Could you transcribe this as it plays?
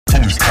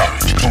Tony's talk.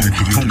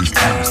 Tony's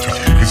talk.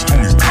 It's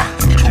Tony's talk.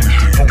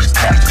 Tony's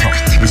talk.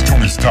 It's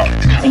Tony's talk.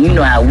 And you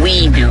know how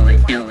we do it.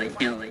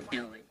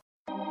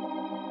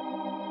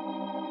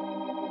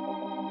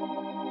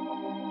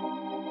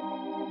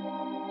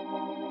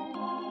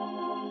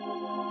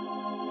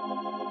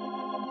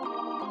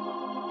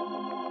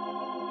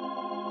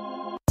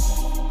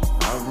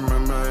 I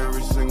remember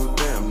every single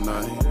damn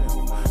night,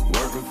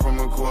 working from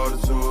a quarter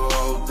to a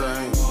whole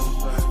thing.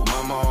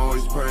 Mama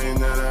always praying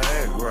that I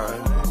act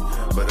right,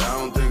 but I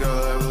don't think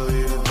I'll ever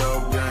leave the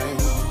dope game.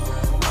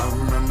 I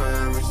remember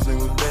every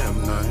single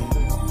damn night,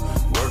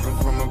 working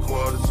from a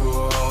quarter to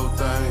a whole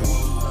thing.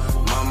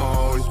 Mama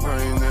always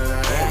praying that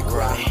I act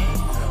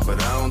right,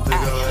 but I don't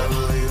think I'll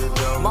ever leave the dope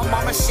game. My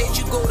mama said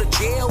you go to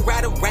jail,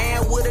 ride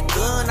around with a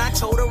gun. I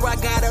told her I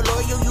got a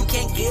lawyer, you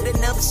can't get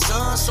another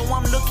son. So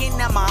I'm looking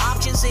at my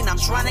options and I'm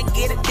trying to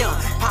get it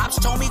done. Pops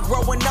told me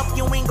growing up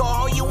you ain't got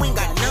all, you ain't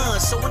got none.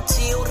 So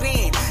until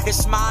then, it's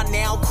smile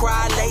now,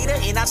 cry later.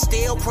 And I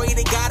still pray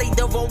to God he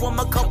devote him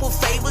a couple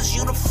favors.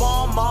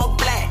 Uniform all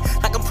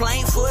black, like I'm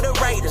playing for the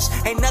Raiders.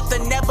 Ain't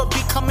nothing ever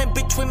be coming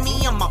between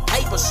me and my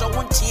paper. So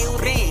until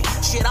then,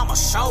 shit, I'm a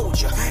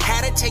soldier.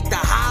 Had to take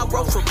the high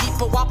road for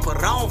people I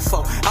put on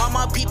for. All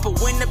my people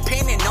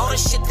independent, all the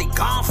shit they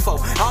gone for.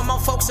 All my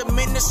folks are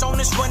minutes on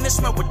this one,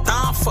 this man with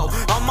Don for.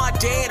 All my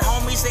dead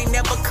homies, they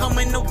never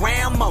coming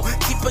around more.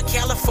 Keep a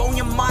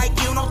California mic,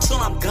 you know, till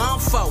I'm gone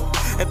for.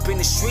 Up in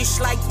the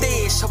streets like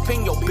this, up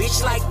in your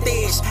bitch like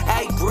this.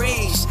 Hey,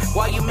 Breeze,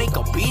 why you make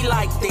a beat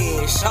like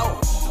this? Oh.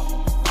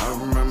 I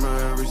remember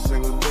every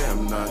single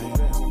damn night,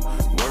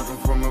 working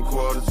from a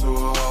quarter to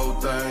a whole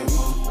thing.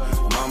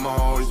 Mama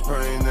always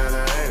praying that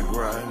I act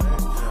right,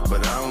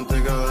 but I don't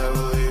think I'll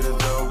ever leave the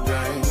dope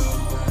game.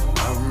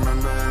 I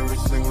remember every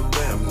single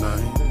damn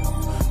night,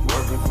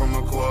 working from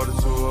a quarter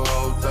to a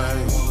whole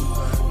thing.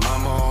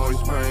 Mama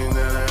always praying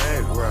that I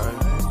act right,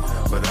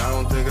 but I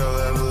don't think I'll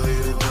ever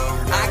leave the dope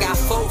game. I got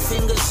 4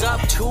 fingers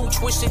up, 2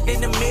 twisted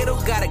in the middle.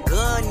 Got a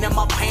gun in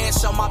my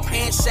pants, so my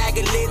pants sag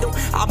a little.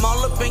 I'm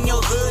all up in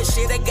your hood,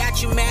 shit, I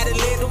got you mad a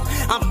little.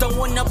 I'm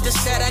throwing up the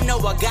set, I know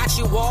I got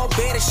you all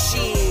better,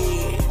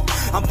 shit.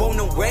 I'm born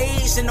and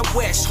raised in the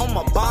West, home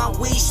of bond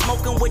weed,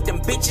 smoking with them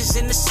bitches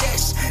in the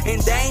sesh. And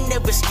they ain't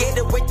never scared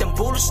to with them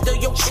bullets through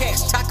your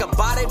chest. Talk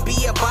about it, be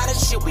about it,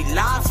 shit, we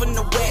live from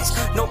the West.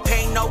 No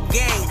pain, no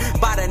gain,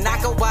 by the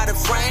knocker, by the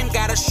frame.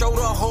 Gotta show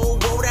the whole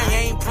world I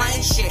ain't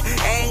playing shit,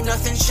 ain't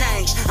nothing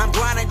changed. I'm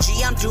grinding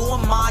G, I'm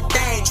doing my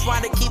thing.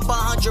 Trying to keep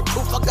 100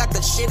 proof, I got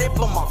the shit up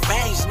on my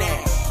veins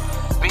now.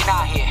 Been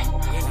out here,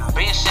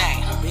 been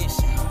insane,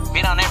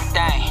 been on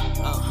everything.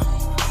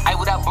 Hey,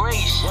 what up,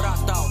 Breeze? What up,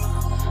 though?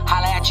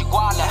 Holla at you,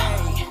 Guala.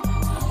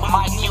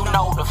 Mike, you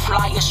know, the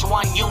flyest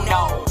one, you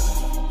know.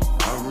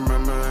 I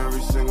remember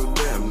every single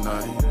damn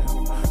night,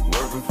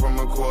 working from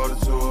a quarter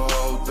to a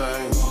whole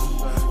thing.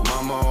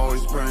 Mama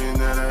always praying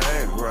that I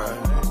act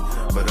right,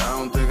 but I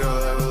don't think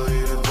I'll ever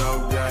leave the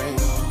dope game.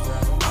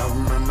 I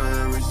remember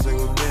every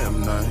single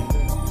damn night,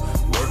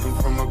 working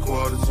from a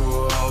quarter to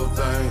a whole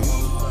thing.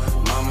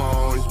 Mama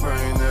always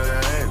praying that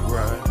I act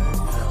right,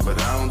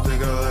 but I don't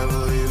think I'll ever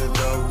leave the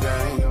dope game.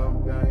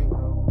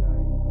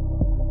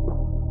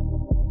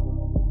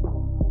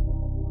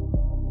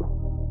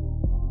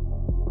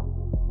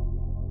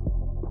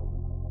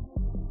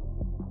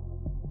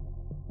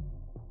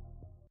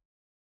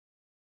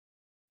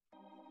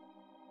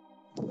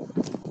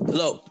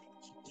 Hello.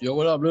 Yo,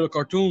 what up, Lil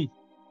Cartoon?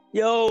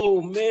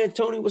 Yo, man,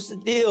 Tony, what's the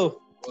deal?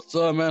 What's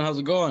up, man? How's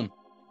it going?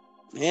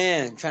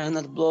 Man, trying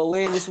not to blow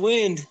away in this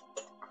wind.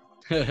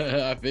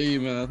 I feel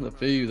you, man. I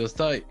feel you. That's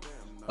tight.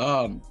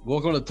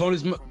 Welcome to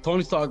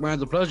Tony's Talk, man.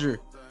 It's a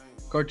pleasure.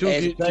 Cartoon,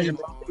 Hey, it's a pleasure,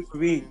 bro.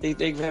 Thank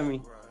you for having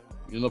me.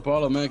 No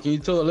problem, man. Can you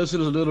tell the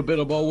listeners a little bit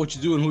about what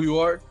you do and who you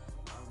are?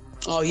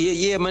 Oh,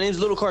 yeah. My name's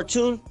Lil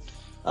Cartoon.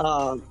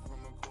 I'm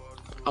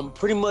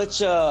pretty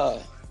much,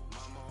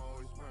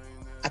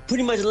 I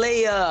pretty much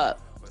lay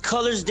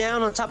colors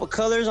down on top of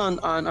colors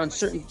on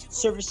certain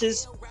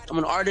surfaces. I'm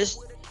an artist,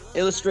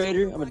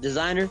 illustrator. I'm a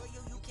designer.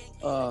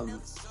 I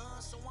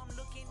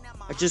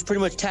just pretty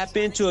much tap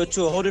into a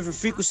whole different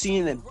frequency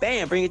and then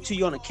bam, bring it to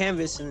you on a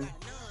canvas, and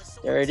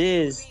there it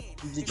is.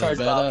 Usually charge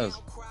That's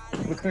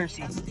the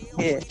currency.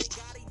 Yeah.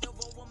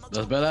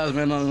 That's badass,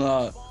 man.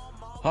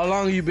 How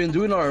long have you been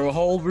doing art? How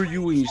old were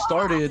you when you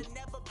started?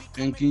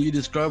 And can you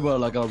describe a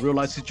real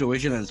life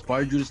situation that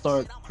inspired you to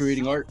start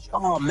creating art?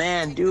 Oh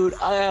man, dude,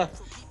 it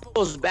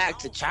goes back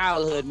to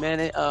childhood,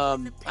 man. I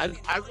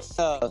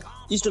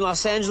Eastern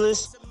Los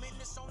Angeles,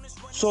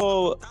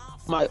 so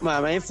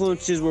my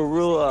influences were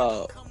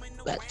real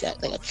like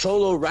a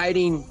cholo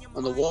writing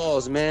on the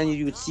walls, man.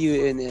 You would see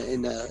it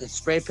in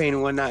spray paint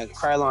and whatnot,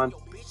 Krylon.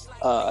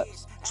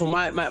 So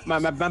my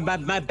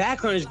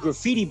background is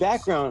graffiti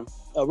background,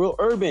 real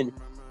urban.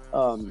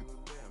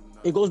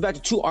 It goes back to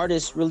 2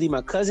 artists, really,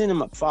 my cousin and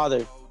my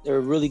father. They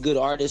were really good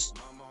artists.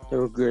 They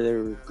were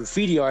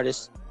graffiti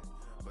artists,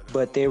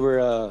 but they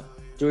were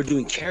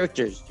doing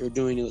characters. They were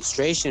doing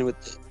illustration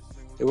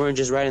they weren't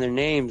just writing their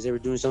names. They were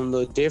doing something a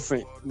little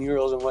different,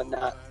 murals and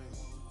whatnot.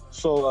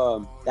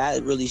 So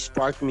that really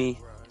sparked me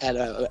at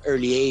an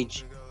early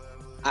age.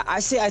 I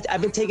say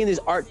I've been taking this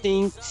art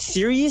thing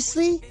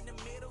seriously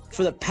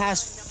for the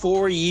past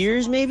 4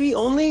 years, maybe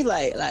only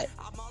like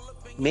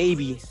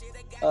maybe.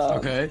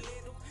 Okay.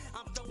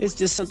 It's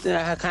just something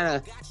I kind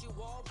of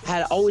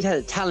had always had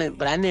a talent,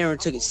 but I never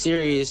took it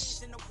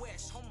serious.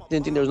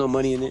 Didn't think there was no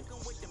money in it.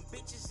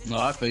 No,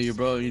 I feel you,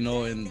 bro.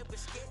 And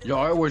your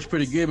artwork's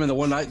pretty good, man.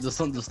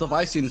 The stuff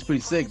I seen is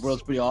pretty sick, bro.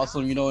 It's pretty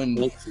awesome,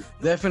 and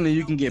definitely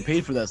you can get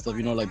paid for that stuff.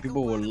 Like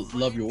people will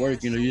love your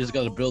work. You just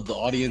got to build the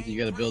audience, and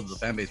you got to build the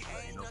fan base for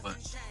that. But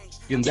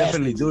you can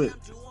definitely do it.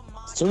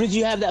 As soon as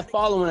you have that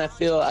following, I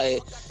feel I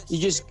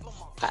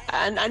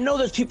know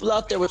there's people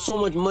out there with so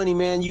much money,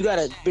 man. You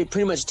gotta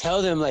pretty much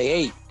tell them like,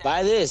 hey,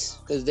 buy this,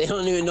 because they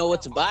don't even know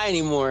what to buy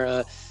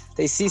anymore.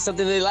 They see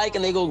something they like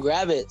and they go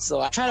grab it. So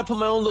I try to put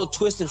my own little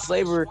twist and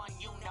flavor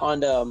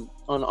on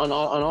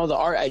all the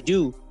art I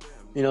do,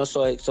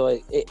 So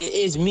it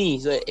is me.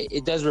 So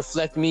it does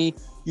reflect me.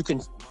 You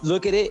can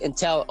look at it and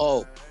tell,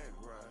 oh,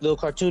 Lil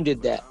Cartoon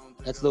did that.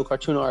 That's Lil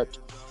Cartoon art.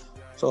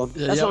 So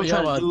that's what I'm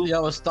trying to do. You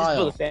have a style.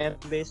 Build a fan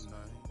base.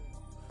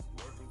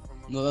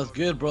 No, that's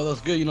good, bro.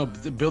 That's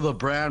good. Build a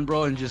brand,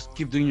 bro, and just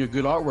keep doing your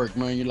good artwork,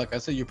 man. Like I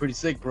said, you're pretty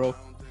sick, bro.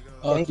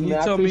 Thank you, man.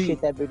 I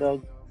appreciate that, big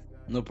dog.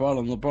 No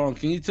problem.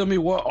 Can you tell me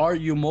what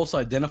art you most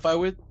identify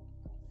with?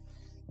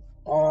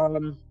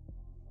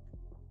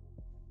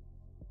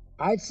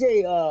 I'd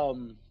say I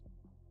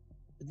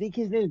think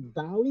his name is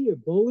Bowie or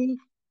Bowie.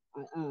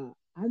 I'm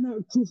not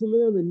too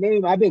familiar with the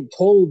name. I've been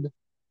told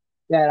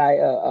that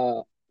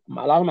a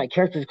lot of my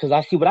characters, because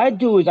I see what I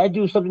do is I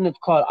do something that's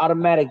called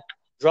automatic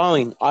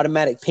drawing,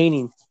 automatic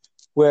painting,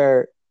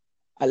 where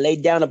I lay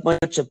down a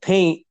bunch of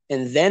paint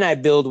and then I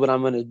build what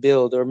I'm going to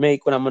build or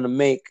make what I'm going to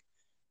make.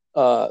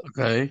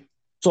 Okay.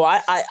 So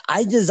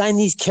I design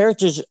these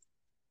characters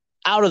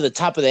out of the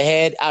top of the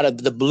head, out of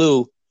the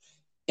blue,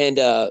 and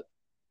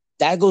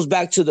that goes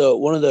back to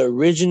one of the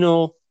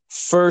original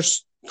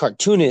first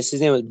cartoonists.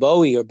 His name was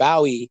Bowie or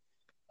Bowie.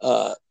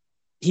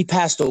 He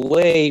passed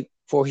away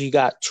before he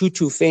got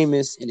too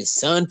famous, and his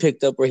son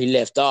picked up where he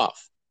left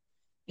off,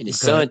 and his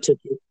son took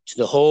it to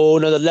the whole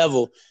nother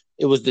level.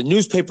 It was the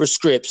newspaper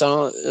scripts. I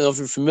don't know if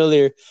you're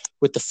familiar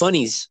with the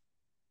funnies.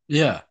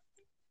 Yeah.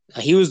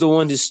 He was the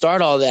one to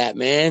start all that,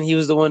 man. He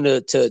was the one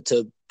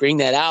to bring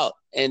that out,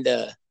 and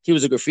he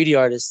was a graffiti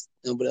artist,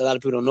 but a lot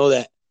of people don't know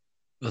that.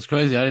 That's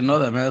crazy. I didn't know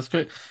that, man. That's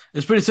great.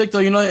 It's pretty sick, though.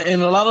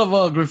 And a lot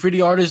of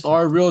graffiti artists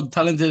are real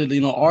talented,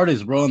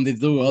 artists, bro, and they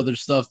do other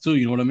stuff too.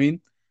 You know what I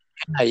mean?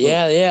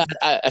 Yeah.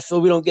 I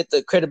feel we don't get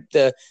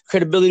the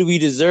credibility we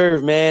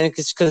deserve, man,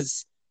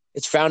 because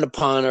it's frowned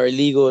upon or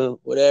illegal,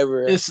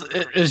 whatever. It's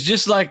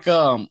just like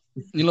the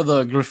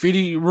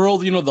graffiti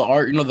world, the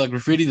art, the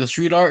graffiti, the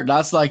street art.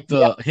 That's like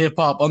the hip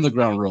hop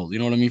underground world. You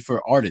know what I mean?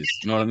 For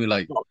artists, you know what I mean?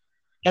 Like,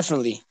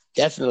 definitely.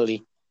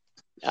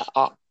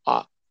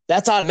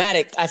 That's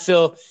automatic. I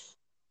feel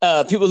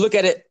people look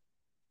at it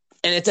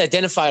and it's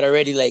identified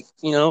already. Like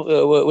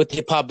with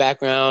hip hop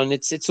background,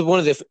 it's one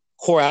of the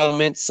core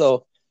elements.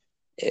 So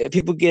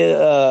people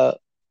get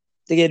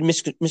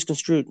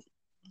misconstrued.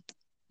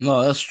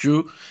 No, that's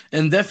true,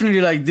 and definitely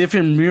like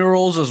different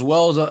murals as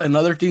well as and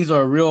other things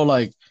are real.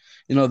 Like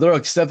they're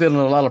accepted in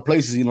a lot of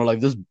places. Like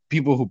there's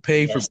people who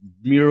pay for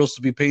murals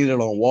to be painted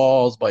on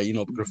walls by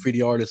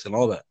graffiti artists and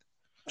all that.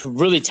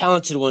 Really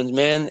talented ones,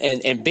 man,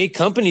 and big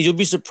companies. You'll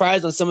be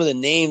surprised on some of the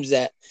names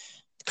that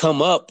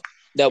come up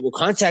that will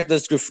contact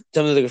us,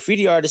 some of the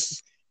graffiti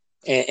artists,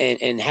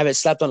 and have it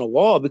slapped on a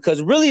wall,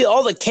 because really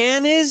all the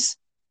can is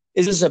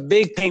just a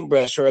big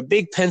paintbrush or a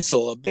big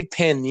pencil, a big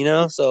pen,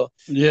 So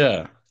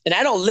yeah. And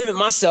I don't limit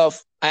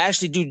myself. I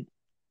actually do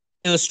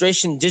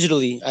illustration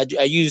digitally.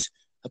 I use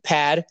a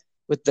pad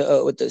with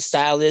the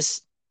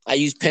stylus. I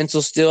use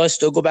pencil still. I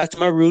still go back to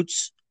my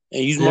roots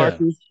and use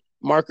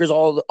markers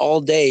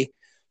all day.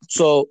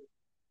 So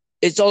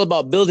it's all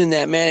about building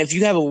that, man. If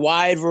you have a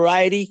wide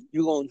variety,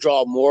 you're going to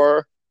draw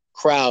more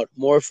crowd,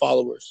 more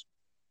followers.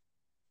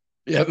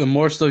 Yeah, the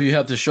more stuff you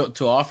have to show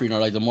to offer,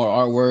 like the more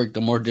artwork,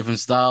 the more different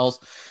styles.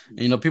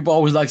 People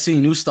always like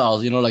seeing new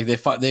styles. Like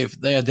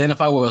they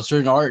identify with a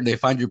certain art and they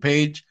find your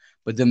page,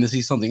 but then they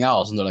see something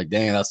else and they're like,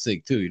 "Dang, that's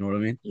sick too." You know what I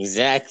mean?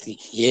 Exactly.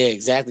 Yeah,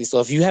 exactly. So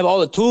if you have all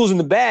the tools in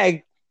the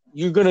bag,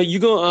 you're gonna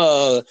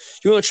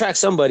attract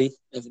somebody,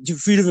 a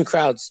few different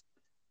crowds.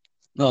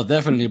 No,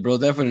 definitely, bro,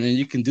 definitely, and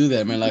you can do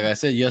that, man. Like I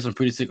said, you have some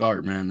pretty sick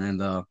art, man.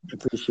 And I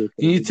appreciate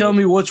that. Can you tell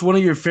me what's one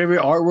of your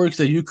favorite artworks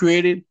that you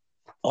created?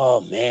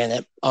 Oh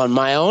man, of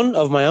my own?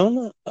 Oh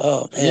man.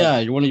 Yeah,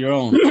 you're one of your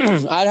own.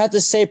 I'd have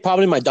to say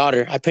probably my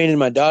daughter. I painted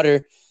my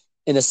daughter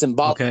in a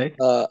symbolic. Okay.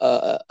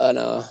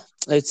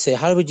 Let's say,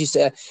 how would you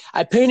say?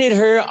 I painted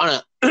her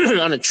on a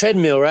on a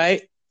treadmill,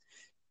 right?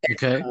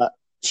 Okay.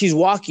 She's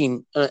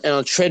walking on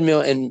a treadmill,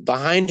 and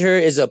behind her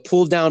is a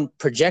pull down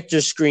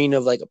projector screen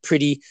of like a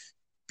pretty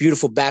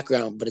beautiful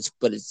background. But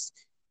it's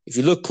if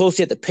you look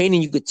closely at the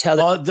painting, you could tell.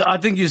 I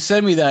think you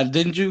sent me that,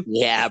 didn't you?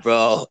 Yeah,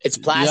 bro. It's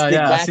plastic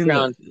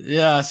background.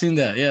 I seen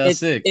that. Yeah, that's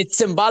sick. It's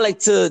symbolic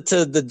to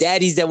the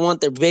daddies that want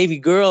their baby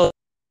girl.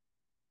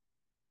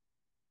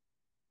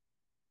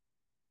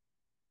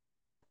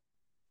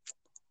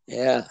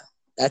 Yeah.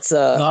 That's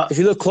No, if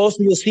you look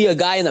closely, you'll see a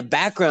guy in the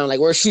background, like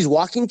where she's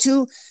walking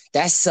to.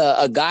 That's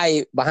a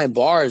guy behind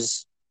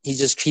bars.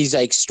 He's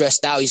like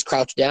stressed out. He's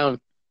crouched down.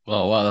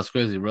 oh wow, that's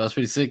crazy, bro. That's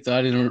pretty sick. Though.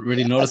 I didn't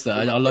really Yeah, notice that's that.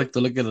 one of my I'd like favorites.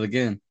 to look at it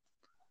again.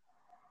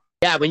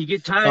 Yeah, when you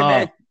get time,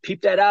 man, Uh,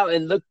 peep that out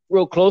and look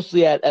real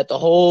closely at the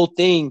whole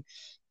thing.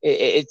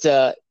 It's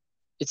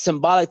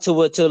symbolic to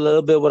a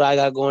little bit what I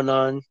got going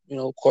on.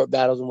 Court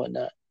battles and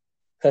whatnot,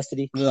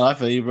 custody. no, I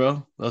feel you,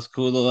 bro. That's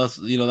cool though.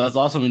 That's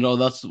awesome.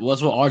 That's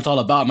what art's all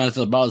about, man. It's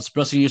about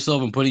expressing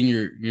yourself and putting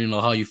your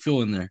how you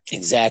feel in there.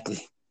 Exactly.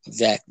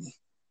 Exactly.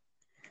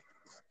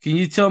 Can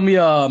you tell me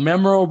a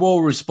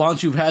memorable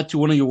response you've had to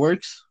one of your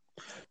works?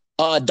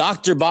 A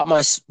doctor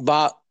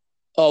bought.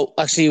 Oh,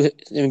 actually,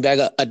 let me back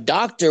up. A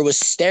doctor was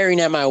staring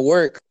at my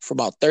work for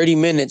about 30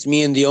 minutes.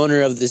 Me and the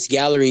owner of this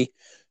gallery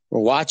were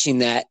watching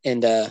that,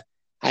 and I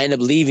ended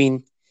up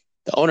leaving.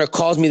 The owner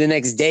calls me the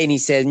next day, and he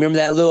said, "Remember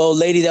that little old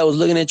lady that was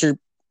looking at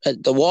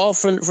the wall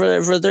for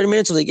 30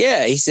 minutes?" I was like,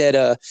 "Yeah." He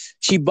said,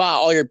 "She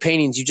bought all your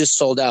paintings. You just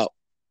sold out."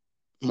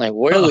 I'm like,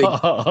 "Really?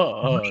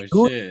 Oh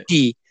Who is shit.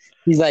 she?"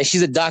 He's like,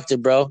 "She's a doctor,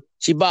 bro.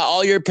 She bought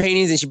all your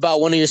paintings, and she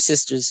bought one of your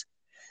sisters."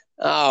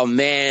 Oh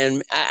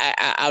man,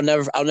 I'll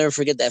never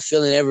forget that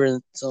feeling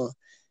ever. So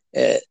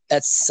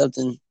that's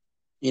something,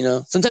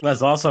 Sometimes,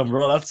 That's awesome,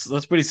 bro.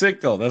 That's pretty sick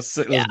though. That's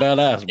sick. yeah,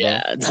 That's badass,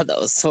 yeah. bro. I thought that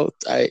was so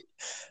tight.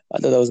 I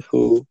thought that was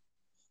cool.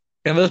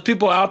 And there's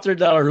people out there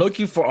that are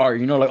looking for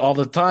art, like all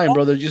the time,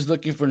 bro. They're just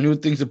looking for new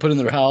things to put in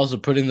their house or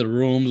put in their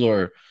rooms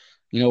or,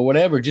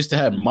 whatever, just to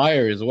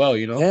admire as well.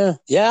 Yeah,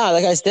 yeah.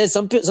 Like I said,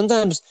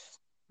 sometimes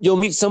you'll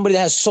meet somebody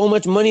that has so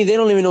much money they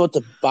don't even know what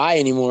to buy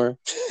anymore.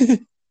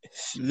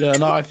 Yeah,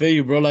 no, I feel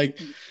you, bro. Like,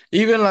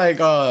 even like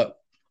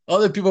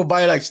other people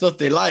buy like stuff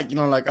they like,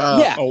 like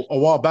Yeah. a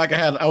while back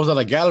I was at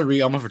a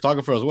gallery. I'm a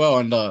photographer as well,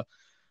 and I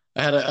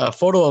had a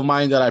photo of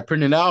mine that I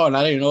printed out, and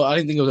I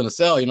didn't think it was gonna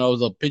sell. It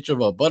was a picture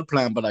of a bud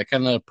plant, but I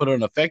kind of put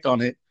an effect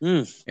on it,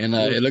 Mm. and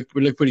it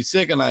looked pretty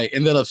sick. And I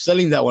ended up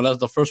selling that one. That's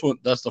the first one.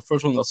 That's the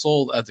first one that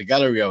sold at the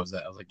gallery I was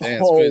at. I was like,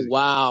 damn, it's Oh crazy.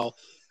 wow,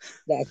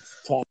 that's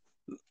tough.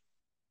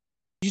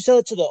 You sell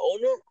it to the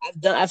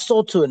owner? I've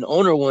sold to an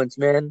owner once,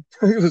 man.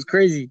 It was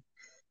crazy.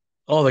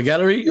 Oh, the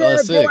gallery? Oh, Yeah,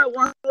 that's bro, sick. I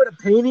walked with a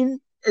painting,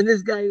 and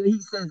this guy, he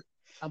says,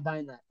 "I'm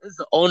buying that." This is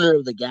the owner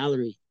of the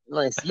gallery. I'm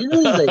like, excuse me?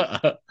 He's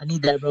like, "I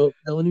need that, bro.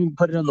 Don't even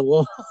put it on the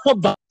wall."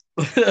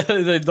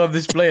 They don't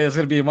display. It's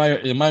gonna be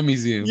in my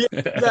museum. Yeah,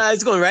 nah,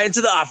 it's going right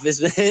into the office,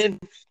 man.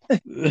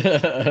 That's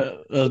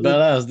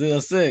badass, dude.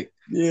 That's sick.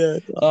 Yeah.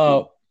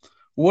 Uh,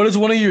 what is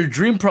one of your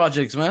dream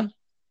projects, man?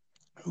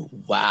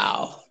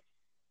 Wow.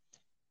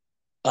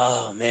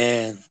 Oh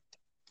man,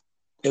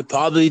 it'd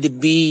probably to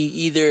be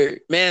either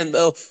man.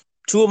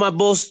 Two of my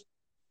most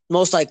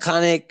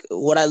iconic,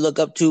 what I look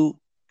up to.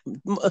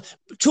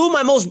 Two of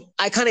my most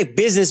iconic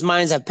business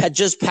minds have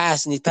just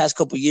passed in these past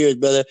couple of years,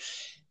 brother.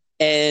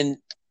 And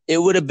it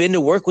would have been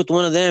to work with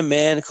one of them,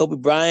 man, Kobe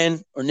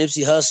Bryant or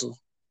Nipsey Hussle.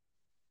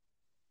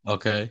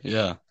 Okay,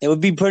 yeah. It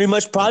would be pretty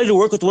much probably to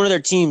work with one of their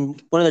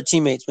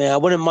teammates, man. I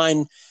wouldn't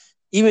mind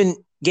even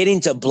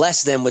getting to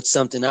bless them with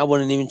something. I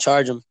wouldn't even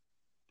charge them.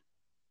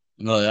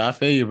 No, yeah, I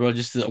feel you, bro.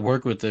 Just to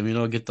work with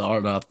them, get the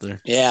art out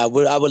there. Yeah, I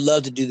would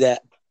love to do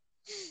that.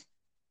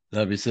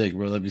 That'd be sick,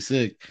 bro. That'd be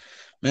sick.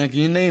 Man, can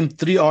you name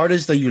 3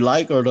 artists that you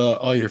like or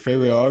all your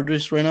favorite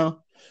artists right now?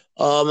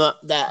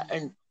 That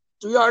and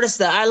 3 artists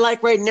that I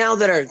like right now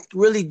that are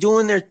really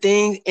doing their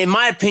thing. In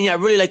my opinion, I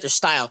really like their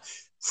style.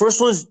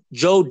 First one's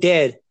Joe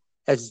Dead.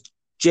 That's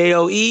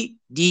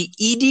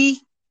Joedded.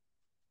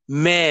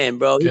 Man,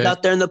 bro, he's Okay.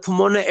 out there in the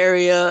Pomona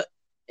area,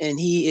 and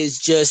he is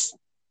just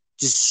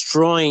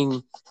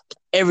destroying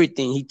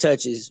everything he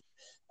touches.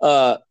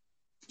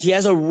 He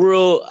has a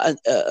real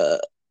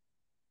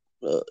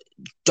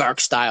dark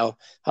style.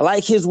 I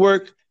like his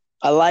work.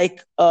 I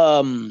like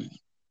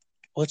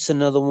what's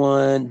another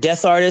one?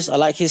 Death Artist. I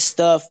like his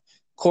stuff.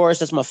 Of course,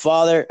 that's my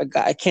father.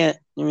 I can't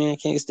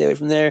stay away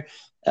from there.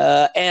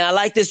 And I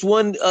like this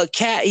one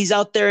cat. He's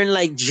out there in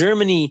like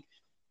Germany.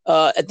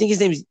 I think his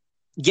name is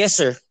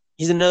Gesser.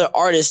 He's another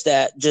artist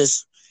that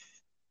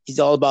he's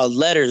all about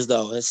letters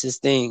though. That's his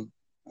thing.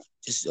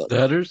 Just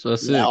Letters?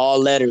 That's sick. all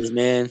letters,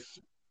 man.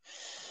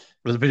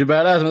 That's pretty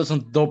badass. That's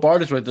some dope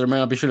artists right there, man.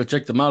 I'll be sure to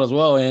check them out as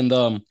well. And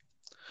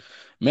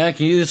man,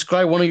 can you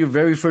describe one of your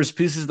very first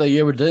pieces that you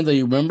ever did that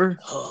you remember?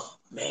 Oh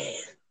man,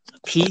 a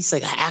piece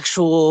like an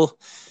actual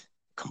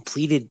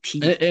completed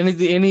piece.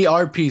 Anything, any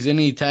art piece,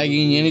 any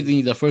tagging,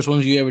 anything. The first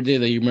ones you ever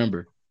did that you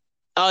remember?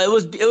 Oh, it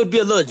would be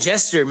a little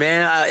jester,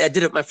 man. I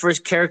did it. My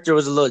first character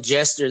was a little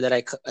jester that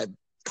I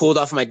pulled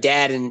off my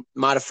dad and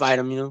modified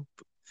him.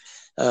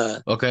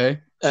 Okay.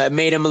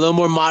 Made him a little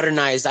more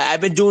modernized. I've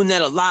been doing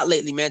that a lot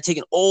lately, man.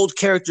 Taking old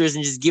characters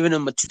and just giving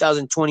them a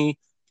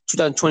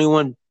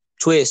 2021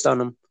 twist on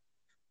them.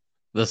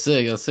 That's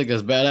sick. That's sick.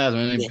 That's badass,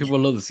 man. Yeah. People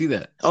love to see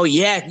that. Oh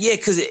yeah,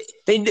 because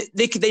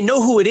they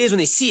know who it is when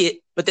they see it,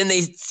 but then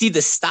they see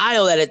the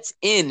style that it's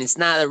in. It's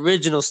not the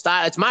original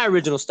style. It's my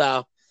original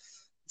style.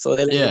 So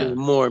they like it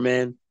more,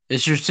 man.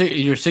 It's your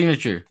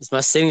signature. It's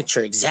my signature,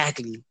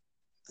 exactly.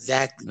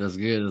 That's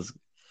good.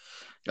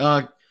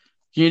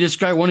 Can you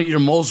describe one of your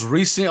most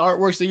recent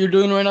artworks that you're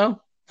doing right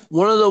now?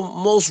 One of the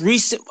most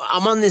recent.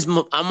 I'm on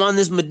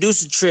this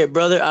Medusa trip,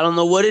 brother. I don't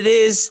know what it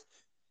is.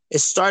 It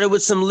started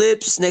with some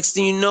lips. Next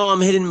thing you know, I'm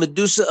hitting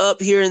Medusa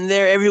up here and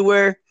there,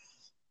 everywhere.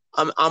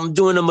 I'm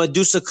doing a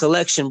Medusa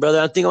collection,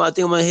 brother. I think I'm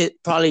gonna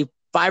hit probably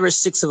 5 or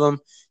 6 of them,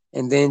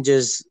 and then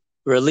just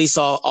release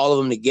all of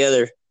them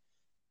together.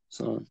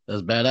 So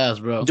that's badass,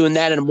 bro. I'm doing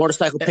that in a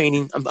motorcycle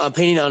painting. I'm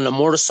painting on a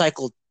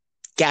motorcycle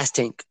gas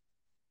tank.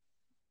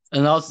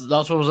 And that's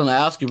what I was gonna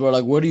ask you, bro.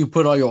 Like, where do you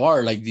put all your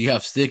art? Like, do you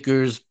have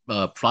stickers,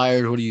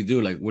 flyers? What do you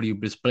do? Like, where do you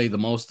display the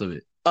most of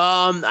it?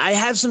 I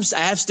have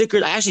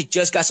stickers. I actually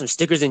just got some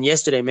stickers in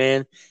yesterday,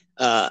 man.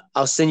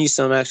 I'll send you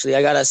some. Actually,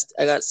 I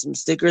got some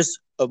stickers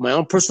of my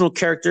own personal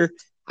character.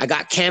 I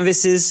got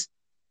canvases.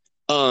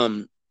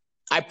 I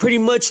pretty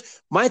much,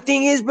 my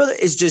thing is, brother,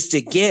 is just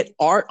to get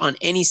art on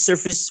any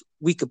surface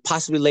we could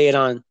possibly lay it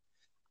on.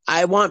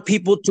 I want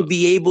people to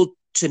be able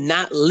to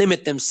not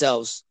limit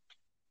themselves.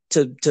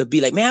 To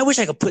be like, man, I wish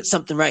I could put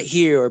something right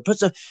here, or put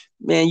some.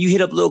 Man, you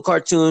hit up Lil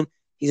Cartoon,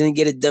 he's gonna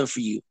get it done for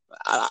you.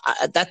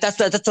 That's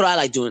what I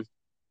like doing.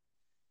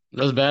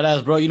 That's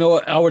badass, bro. You know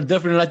what? I would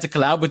definitely like to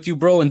collab with you,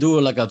 bro, and do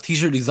like a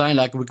t-shirt design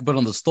like we could put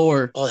on the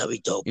store. Oh, that'd be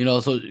dope. You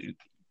know, so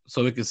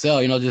we could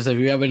sell. You know, just if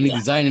you have any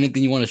design,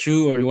 anything you want to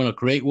shoot, or you want to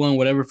create one,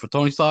 whatever for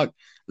Tony Stock,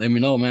 let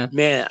me know, man.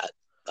 Man,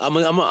 I'm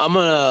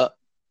gonna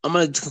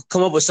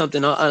come up with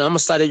something. I'm gonna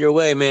slide it your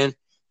way, man.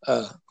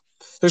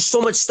 There's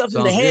so much stuff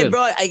in the head,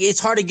 bro. It's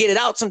hard to get it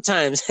out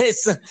sometimes.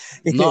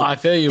 No, I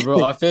feel you,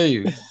 bro. I feel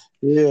you.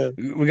 Yeah.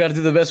 We got to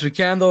do the best we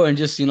can, though, and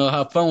just,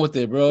 have fun with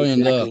it, bro.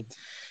 Exactly.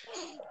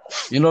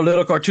 And,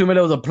 Little Cartoon, man,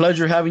 it was a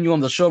pleasure having you on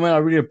the show, man. I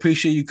really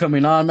appreciate you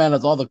coming on, man.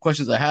 That's all the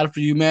questions I had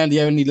for you, man. Do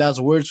you have any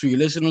last words for your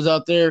listeners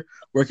out there?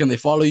 Where can they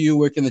follow you?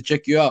 Where can they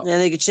check you out? Man,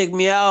 they can check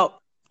me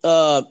out.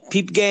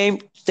 Peep Game.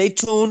 Stay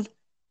tuned.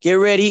 Get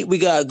ready. We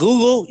got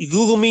Google. You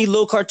Google me,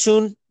 Lil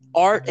Cartoon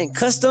Art and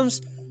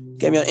Customs.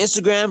 Get me on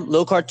Instagram,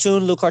 Lil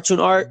Cartoon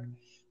Art.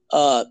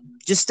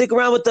 Just stick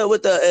around with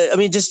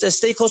the just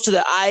stay close to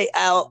the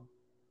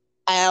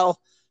IL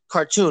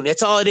Cartoon.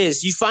 That's all it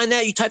is. You find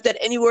that, you type that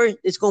anywhere,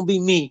 it's gonna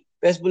be me.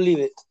 Best believe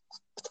it.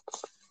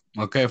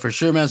 Okay, for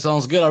sure, man.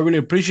 Sounds good. I really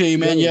appreciate you,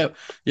 man. You have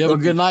a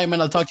good night,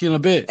 man. I'll talk to you in a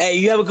bit. Hey,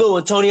 you have a good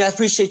one, Tony. I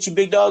appreciate you,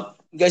 big dog.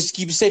 You guys just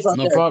keep it safe out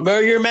there. Problem.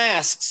 Wear your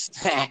masks.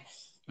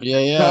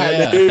 Yeah.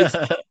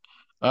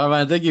 All right,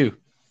 man. Thank you.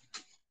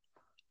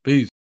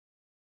 Peace.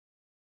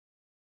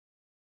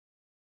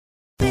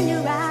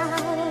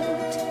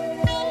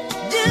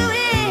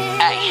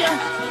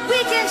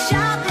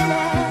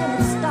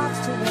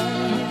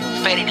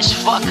 Faded as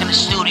fuck in the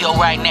studio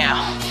right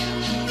now.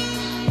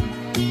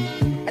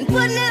 And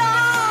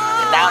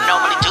I don't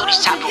normally do these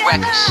type of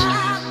records,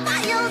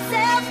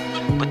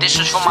 but this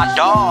was for my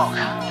dog,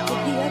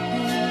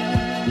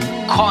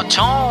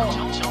 Cartoon.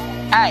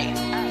 Hey.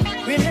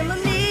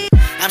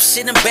 I'm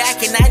sitting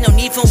back and I don't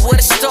even where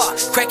to start.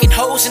 Cracking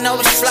holes and all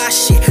this fly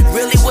shit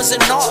really was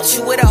an art.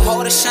 You with a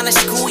hardest trying to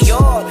school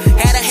yard.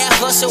 Had a half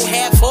hustle,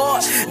 half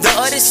hard. The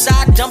other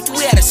side dumped,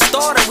 we had a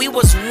starter. We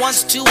was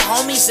once two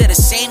homies of the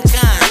same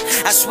kind.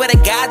 I swear to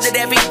God that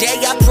every day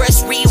I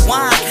press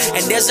rewind.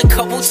 And there's a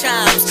couple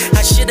times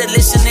I should've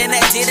listened and I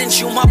didn't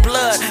chew my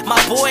blood.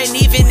 My boy, and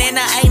even then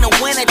I ain't a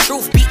winner,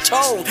 truth be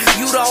told.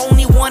 You the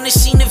only one that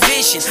seen the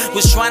vision.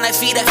 Was trying to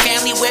feed a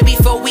family way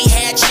before we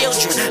had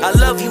children. I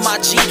love you, my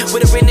G,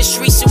 with a in the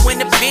streets and win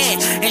the pen.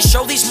 And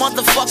show these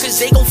motherfuckers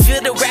they gon' feel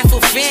the wrath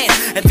of fin.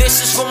 And this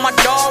is for my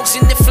dogs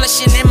in the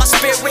flesh and in my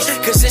spirit,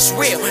 cause it's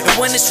real. And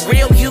when it's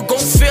real, you gon'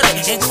 feel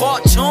it. In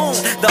Cartoon,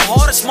 the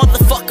hardest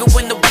motherfucker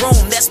in the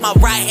room. That's my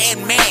right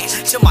hand man,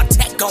 till my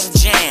tech gon'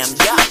 jam,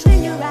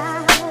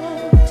 yeah.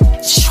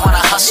 Just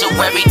tryna hustle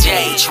every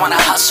day, tryna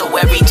hustle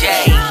every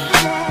day.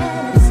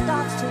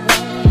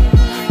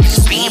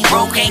 Cause being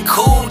broke ain't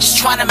cool, just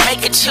tryna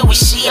make it till we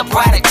see a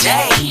brighter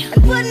day.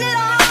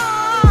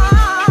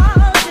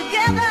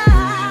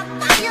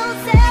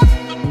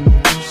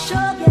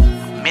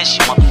 Miss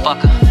you,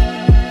 motherfucker.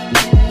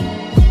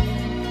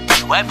 Don't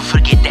you ever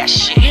forget that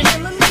shit.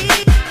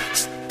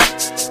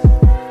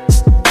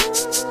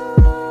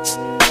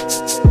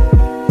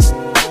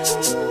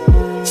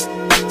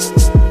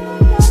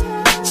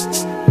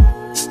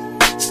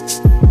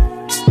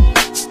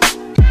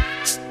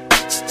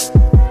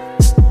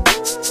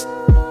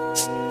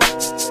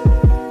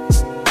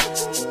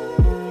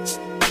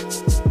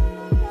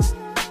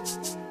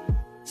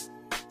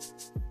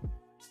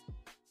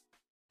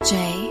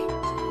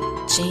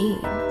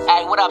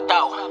 Hey, what up,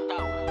 though?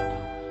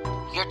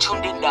 You're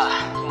tuned in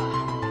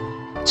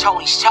to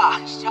Tony's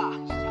Talk,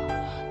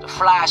 the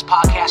flyest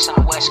podcast on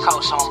the West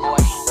Coast, homeboy.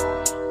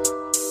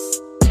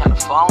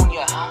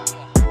 California.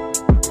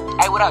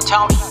 Hey, what up,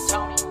 Tony?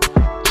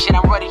 Shit,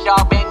 I'm ready,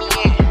 dog. Bang me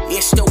in.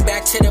 It's still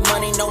back to the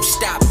money, no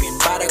stopping.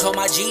 About to call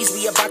my G's,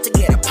 we about to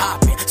get it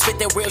poppin'. Spit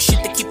that real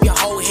shit to keep your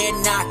whole head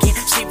knocking.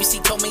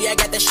 CBC told me I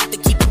got that shit to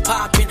keep it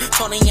poppin'.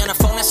 Tony on the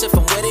phone, I said if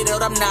I'm with it or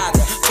I'm not.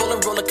 Told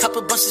her roll a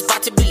couple bunches,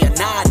 about to be a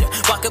nada.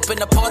 Walk up in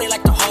the party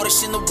like the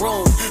hardest in the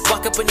room.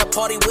 Walk up in the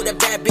party with a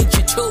bad bitch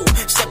or two.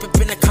 Step up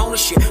in the corner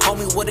shit,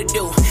 homie, what it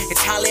do?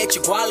 It's holla at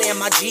your guale and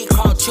my G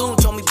Cartoon.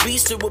 Told me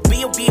Beast would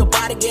be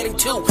about to get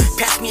into.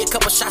 Pass me a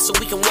couple shots so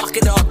we can walk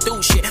it all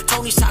through shit.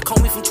 Tony's talk,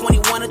 homie, from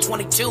 21 to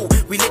 22.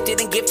 We lifted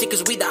and gifted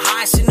cause we the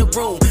highest in the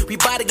room. We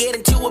about to get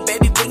into it,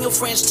 baby, bring your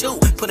friends too.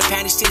 Put the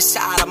panties to the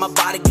side, I'm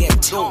about to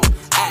get to 'em.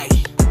 Ay.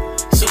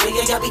 So when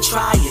you be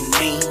trying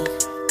me,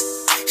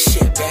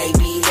 shit,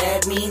 baby,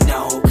 let me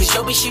know. Cause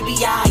your bitch, she be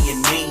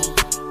eyeing me,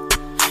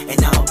 and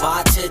I'm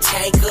about to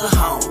take her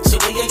home. So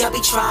when you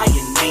be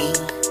trying me,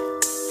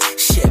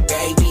 shit,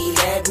 baby,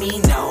 let me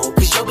know.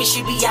 Cause your bitch,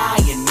 she be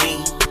eyeing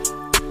me,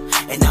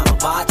 and I'm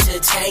about to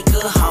take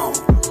her home.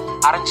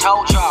 I done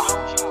told y'all,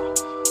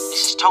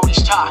 this is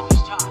Tony's Talk.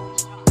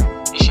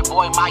 It's your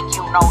boy Mike,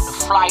 you know, the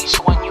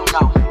flyest one you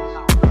know.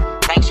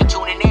 Thanks for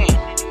tuning in.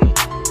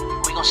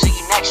 We gon' see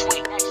you next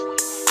week,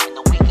 and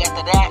the week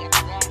after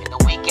that, and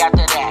the week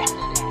after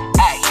that.